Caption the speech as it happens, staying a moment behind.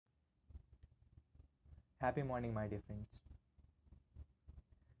Happy morning, my dear friends.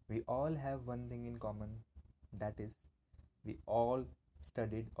 We all have one thing in common, that is, we all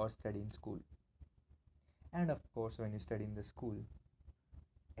studied or study in school. And of course, when you study in the school,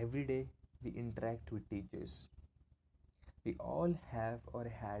 every day we interact with teachers. We all have or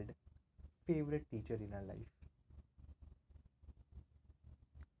had favorite teacher in our life.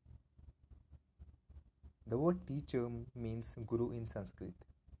 The word teacher means guru in Sanskrit.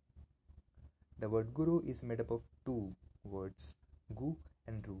 The word guru is made up of two words, gu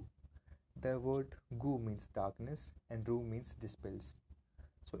and ru. The word gu means darkness and ru means dispels.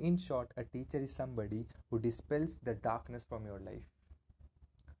 So, in short, a teacher is somebody who dispels the darkness from your life.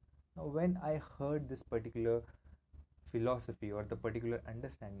 Now, when I heard this particular philosophy or the particular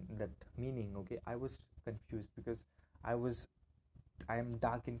understanding, that meaning, okay, I was confused because I was I am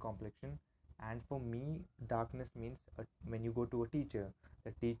dark in complexion, and for me, darkness means when you go to a teacher,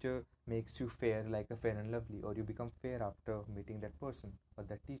 the teacher makes you fair like a fair and lovely, or you become fair after meeting that person or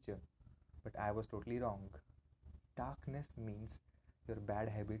that teacher. But I was totally wrong. Darkness means your bad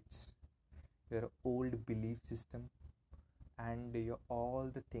habits, your old belief system, and your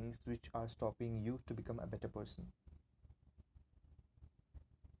all the things which are stopping you to become a better person.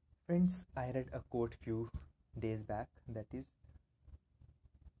 Friends, I read a quote few days back, that is,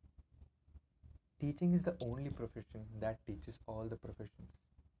 teaching is the only profession that teaches all the professions.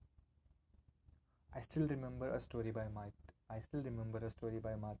 I still remember a story by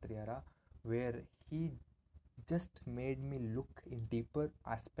Matriara, where he just made me look in deeper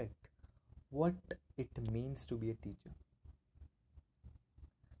aspect what it means to be a teacher.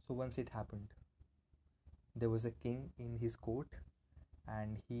 So once it happened, there was a king in his court,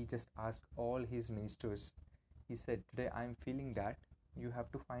 and he just asked all his ministers. He said, today I am feeling that you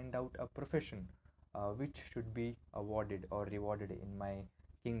have to find out a profession which should be awarded or rewarded in my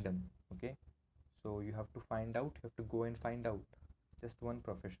kingdom. Okay, so you have to find out, you have to go and find out just one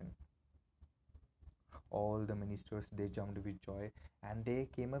profession. All the ministers, they jumped with joy and they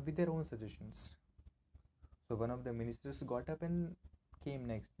came up with their own suggestions. So one of the ministers got up and came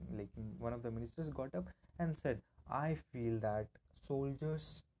next. Like, one of the ministers got up and said, I feel that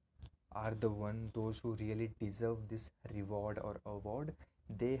soldiers are the one, those who really deserve this reward or award.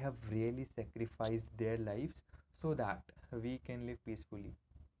 They have really sacrificed their lives so that we can live peacefully.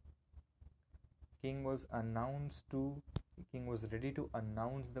 King was announced to King was ready to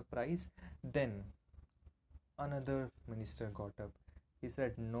announce the prize. Then another minister got up. He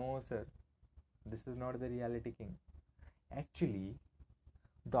said, no, sir, this is not the reality, king. Actually,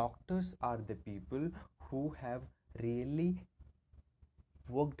 doctors are the people who have really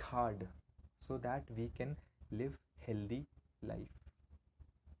worked hard so that we can live healthy life.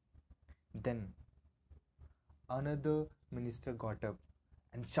 Then another minister got up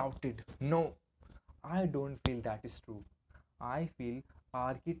and shouted, no, I don't feel that is true. I feel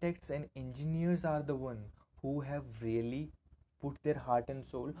architects and engineers are the one who have really put their heart and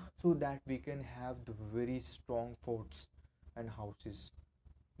soul so that we can have the very strong forts and houses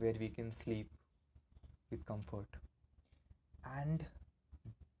where we can sleep with comfort. And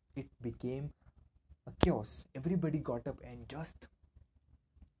it became a chaos. Everybody got up and just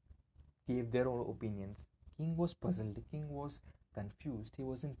gave their own opinions. King was puzzled, king was confused, he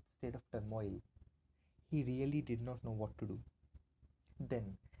was in state of turmoil. He really did not know what to do.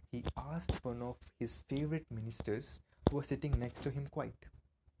 Then he asked one of his favorite ministers who was sitting next to him quite.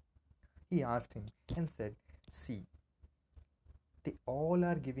 He asked him and said, see, they all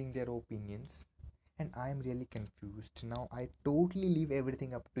are giving their opinions and I am really confused. Now I totally leave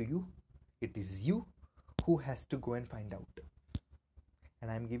everything up to you. It is you who has to go and find out. And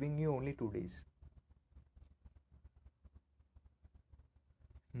I am giving you only 2 days.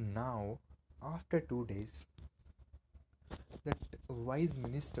 Now, after 2 days, that wise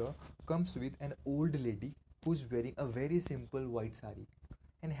minister comes with an old lady who's wearing a very simple white sari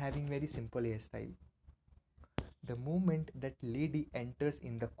and having very simple hairstyle. The moment that lady enters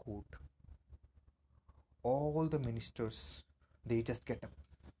in the court, all the ministers, they just get up.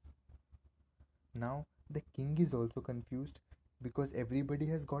 Now the king is also confused because everybody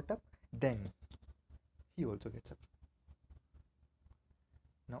has got up. Then he also gets up.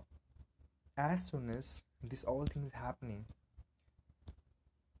 Now, as soon as this all things happening,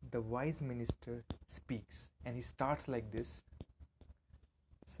 the wise minister speaks and he starts like this.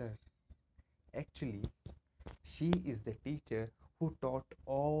 Sir, actually, she is the teacher who taught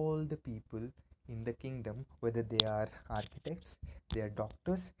all the people in the kingdom, whether they are architects, they are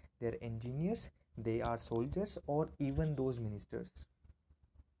doctors, they are engineers, they are soldiers, or even those ministers.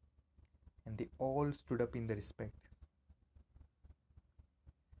 And they all stood up in the respect.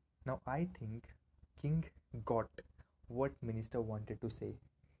 Now, I think king got what minister wanted to say,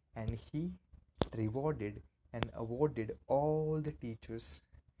 and he rewarded and awarded all the teachers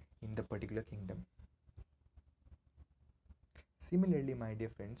in the particular kingdom. Similarly, my dear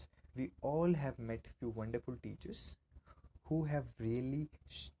friends, we all have met few wonderful teachers who have really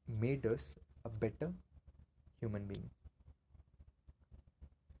made us a better human being.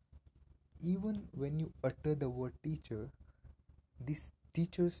 Even when you utter the word teacher, these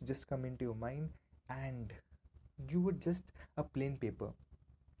teachers just come into your mind, and you were just a plain paper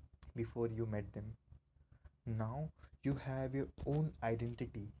before you met them. Now you have your own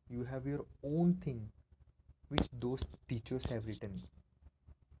identity, you have your own thing which those teachers have written.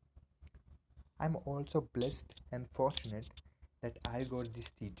 I'm also blessed and fortunate that I got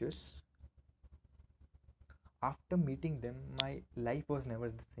these teachers. After meeting them, my life was never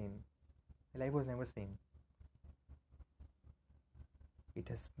the same. My life was never same. It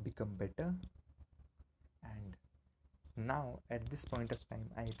has become better, and now at this point of time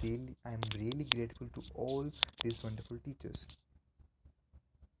I am really grateful to all these wonderful teachers.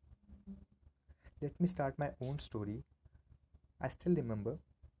 Let me start my own story. I still remember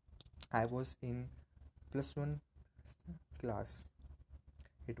I was in plus 1 class.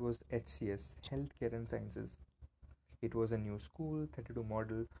 It was HCS, Healthcare and Sciences. It was a new school, 32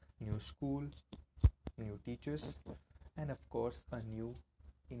 model, new school, new teachers, and of course a new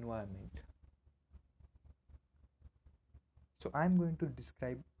environment. So I'm going to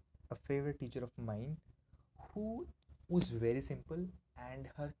describe a favorite teacher of mine who was very simple, and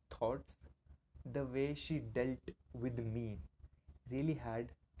her thoughts, the way she dealt with me, really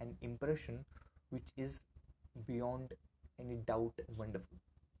had an impression which is beyond any doubt wonderful.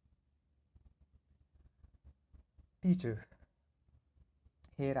 Teacher.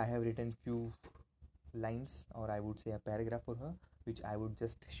 Here I have written few lines, or I would say a paragraph for her, which I would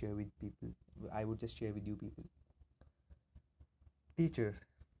just share with people. I would just share with you people. Teacher.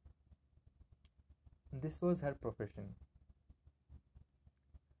 This was her profession.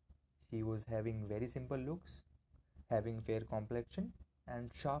 She was having very simple looks, having fair complexion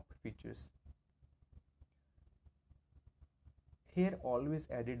and sharp features. Hair always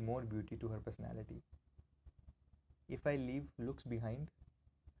added more beauty to her personality. If I leave looks behind,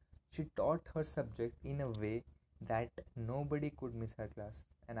 she taught her subject in a way that nobody could miss her class,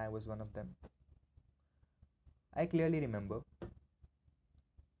 and I was one of them. I clearly remember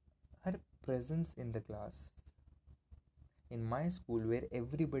her presence in the class. In my school, where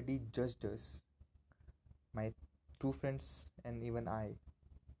everybody judged us, my two friends and even I,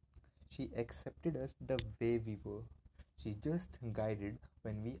 she accepted us the way we were. She just guided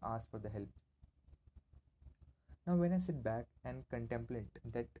when we asked for the help. Now, when I sit back and contemplate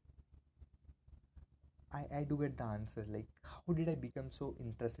that, I do get the answer, like, how did I become so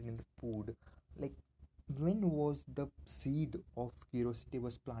interested in the food? Like, when was the seed of curiosity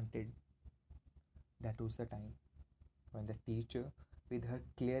was planted? That was the time when the teacher, with her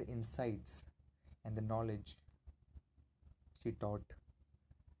clear insights and the knowledge she taught,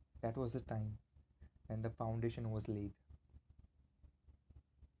 that was the time when the foundation was laid.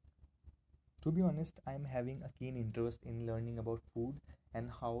 To be honest, I am having a keen interest in learning about food and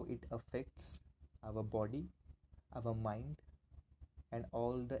how it affects our body, our mind, and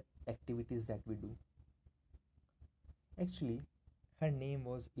all the activities that we do. Actually, her name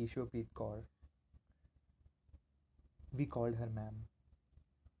was Ishwarpreet Kaur. We called her ma'am.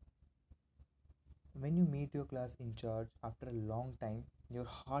 When you meet your class in charge after a long time, your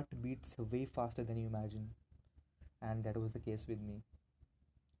heart beats way faster than you imagine, and that was the case with me.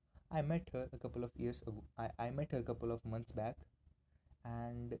 I met her a couple of years ago. I met her a couple of months back,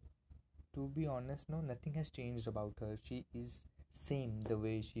 and to be honest, no, nothing has changed about her. She is same the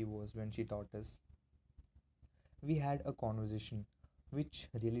way she was when she taught us. We had a conversation which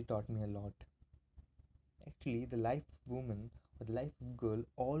really taught me a lot. Actually, the life woman or the life girl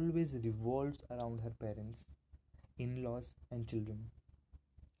always revolves around her parents, in laws, and children.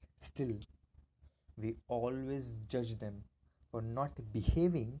 Still, we always judge them for not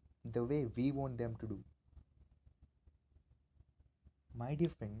behaving the way we want them to do. My dear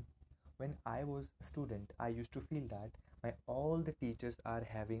friend, when I was a student, I used to feel that my all the teachers are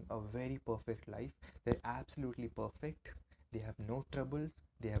having a very perfect life. They're absolutely perfect. They have no trouble,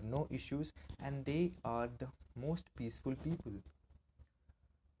 they have no issues, and they are the most peaceful people.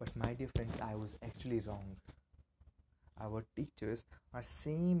 But my dear friends, I was actually wrong. Our teachers are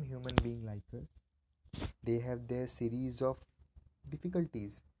same human being like us. They have their series of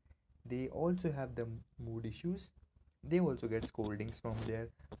difficulties. They also have the mood issues. They also get scoldings from their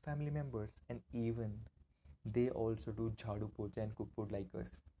family members, and even they also do jhadu pocha and cook food like us.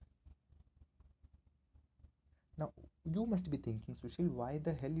 Now you must be thinking, Sushil, why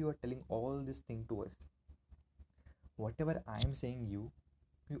the hell you are telling all this thing to us? Whatever I am saying, you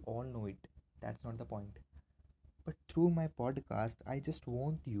all know it. That's not the point. But through my podcast, I just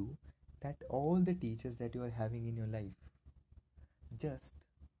want you that all the teachers that you are having in your life, just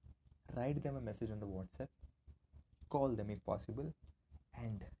write them a message on the WhatsApp, call them if possible,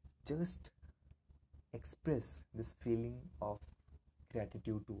 and just express this feeling of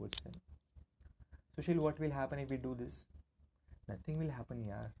gratitude towards them. Sushil, what will happen if we do this? Nothing will happen,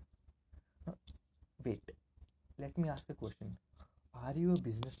 yaar. No, wait, let me ask a question. Are you a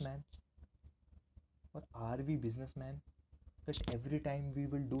businessman? Or are we businessmen? That every time we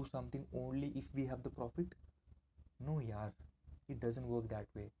will do something only if we have the profit? No, yaar. It doesn't work that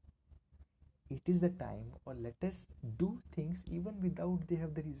way. It is the time, or let us do things even without they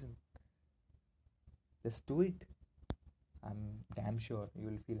have the reason. Just do it. I'm damn sure you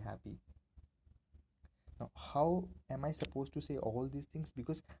will feel happy. Now, how am I supposed to say all these things?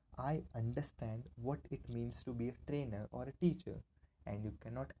 Because I understand what it means to be a trainer or a teacher, and you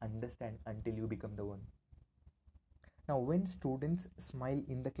cannot understand until you become the one. Now, when students smile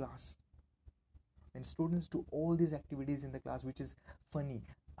in the class, when students do all these activities in the class, which is funny,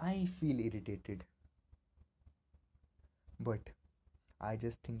 I feel irritated. But I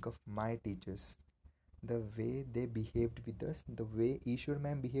just think of my teachers, the way they behaved with us, the way Ishwar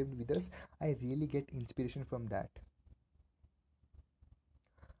ma'am behaved with us. I really get inspiration from that.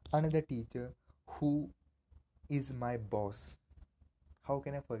 Another teacher who is my boss. How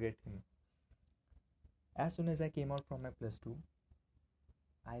can I forget him? As soon as I came out from my plus 2,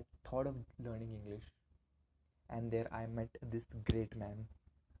 I thought of learning English, and there I met this great man,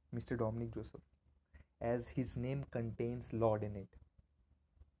 Mr. Dominic Joseph, as his name contains Lord in it.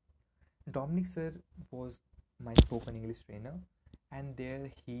 Dominic sir was my spoken English trainer, and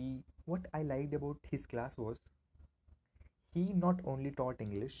what I liked about his class was he not only taught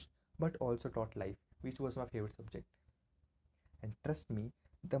English but also taught life, which was my favorite subject. And trust me,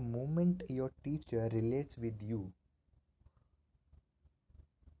 the moment your teacher relates with you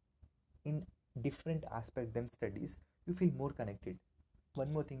in different aspect than studies, you feel more connected.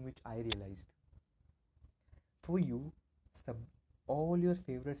 One more thing which I realized, for you, sub- all your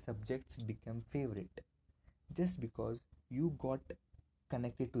favorite subjects become favorite just because you got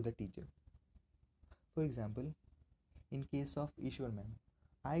connected to the teacher. For example, in case of Ishwar ma'am,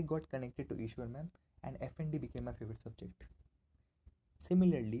 I got connected to Ishwar ma'am and FND became my favorite subject.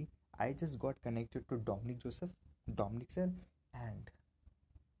 Similarly, I just got connected to Dominic Joseph, Dominic sir, and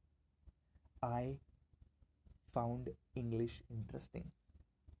I found English interesting.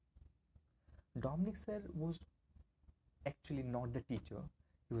 Dominic sir was actually not the teacher.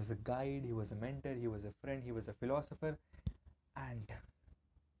 He was a guide, he was a mentor, he was a friend, he was a philosopher, and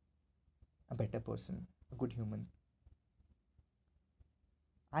a better person, a good human.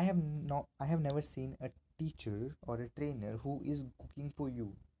 I have never seen a teacher or a trainer who is cooking for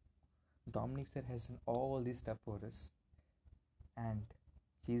you. Dominic sir has done all this stuff for us, and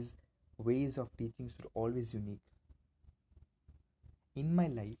his ways of teaching were always unique. In my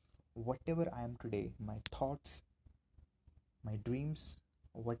life, whatever I am today, my thoughts, my dreams,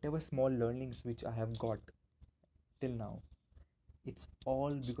 whatever small learnings which I have got till now, it's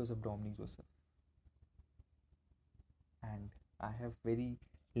all because of Dominic Joseph. And I have very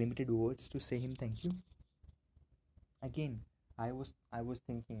limited words to say him thank you. Again, I was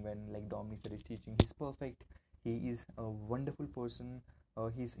thinking when like Dominic sir is teaching, he's perfect. He is a wonderful person.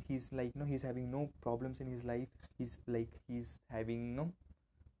 He's like he's having no problems in his life. He's having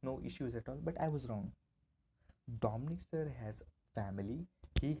no issues at all. But I was wrong. Dominic sir has family.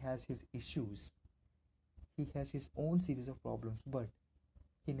 He has his issues. He has his own series of problems, but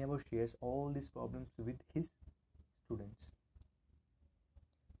he never shares all these problems with his students.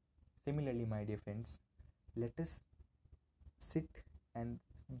 Similarly, my dear friends, let us sit and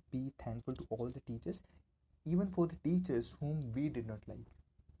be thankful to all the teachers, even for the teachers whom we did not like.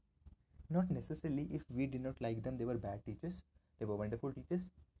 Not necessarily if we did not like them, they were bad teachers, they were wonderful teachers,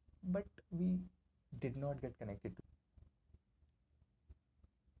 but we did not get connected to.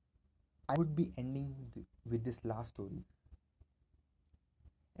 I would be ending with this last story.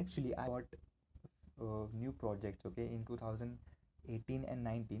 Actually, I got new projects, okay, in 2018 and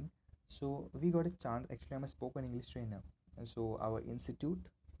 19. So we got a chance. Actually, I'm a spoken English trainer. And so our institute,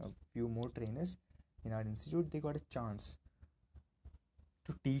 a few more trainers in our institute, they got a chance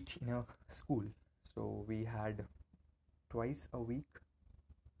to teach in a school. So we had twice a week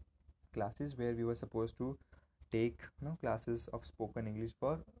classes where we were supposed to take classes of spoken English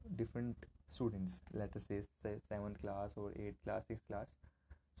for different students. Let us say 7th class or 8th class, 6th class.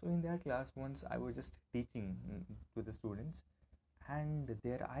 So in that class once I was just teaching to the students, and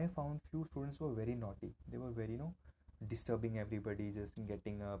there I found few students were very naughty. They were very, disturbing everybody, just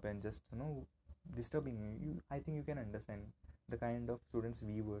getting up and just, disturbing you. I think you can understand the kind of students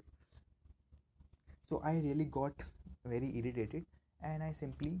we were. So I really got very irritated, and I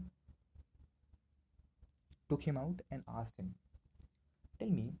simply took him out and asked him, tell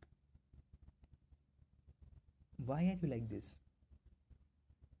me, why are you like this?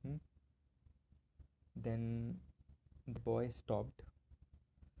 Hmm? Then the boy stopped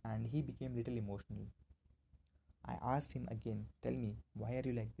and he became little emotional. I asked him again, tell me, why are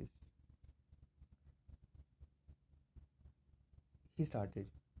you like this? He started.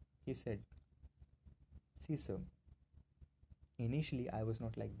 He said, see, sir, initially I was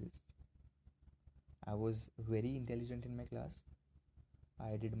not like this. I was very intelligent in my class.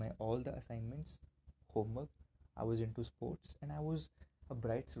 I did my all the assignments, homework. I was into sports and I was a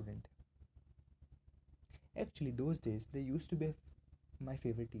bright student. Actually, those days they used to be my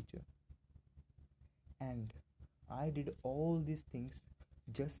favorite teacher. And I did all these things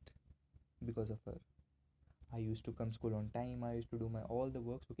just because of her. I used to come school on time. I used to do my all the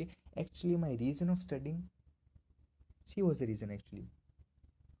works. Okay, actually, my reason of studying, she was the reason actually.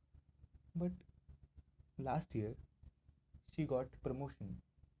 But last year, she got promotion,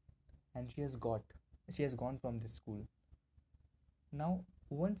 and she has gone from this school. Now,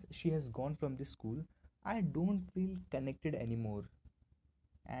 once she has gone from this school, I don't feel connected anymore.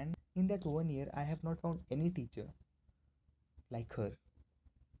 And in that 1 year, I have not found any teacher like her.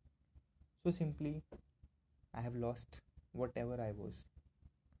 So simply, I have lost whatever I was.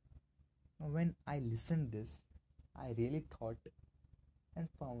 Now, when I listened this, I really thought and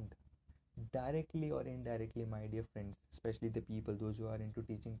found, directly or indirectly, my dear friends, especially the people, those who are into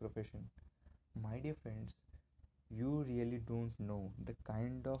teaching profession, my dear friends, you really don't know the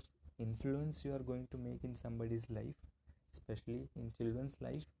kind of influence you are going to make in somebody's life, especially in children's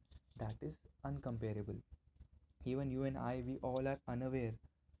life, that is uncomparable. Even you and I, we all are unaware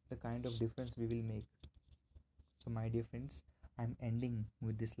the kind of difference we will make. So my dear friends, I'm ending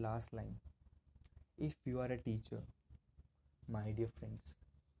with this last line. If you are a teacher, my dear friends,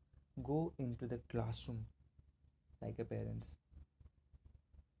 go into the classroom like a parents.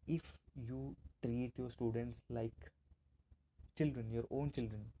 If you treat your students like children, your own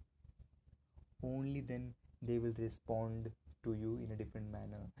children, only then they will respond to you in a different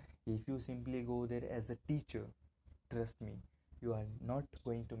manner. If you simply go there as a teacher, trust me, you are not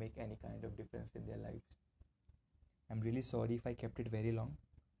going to make any kind of difference in their lives. I'm really sorry if I kept it very long.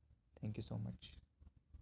 Thank you so much.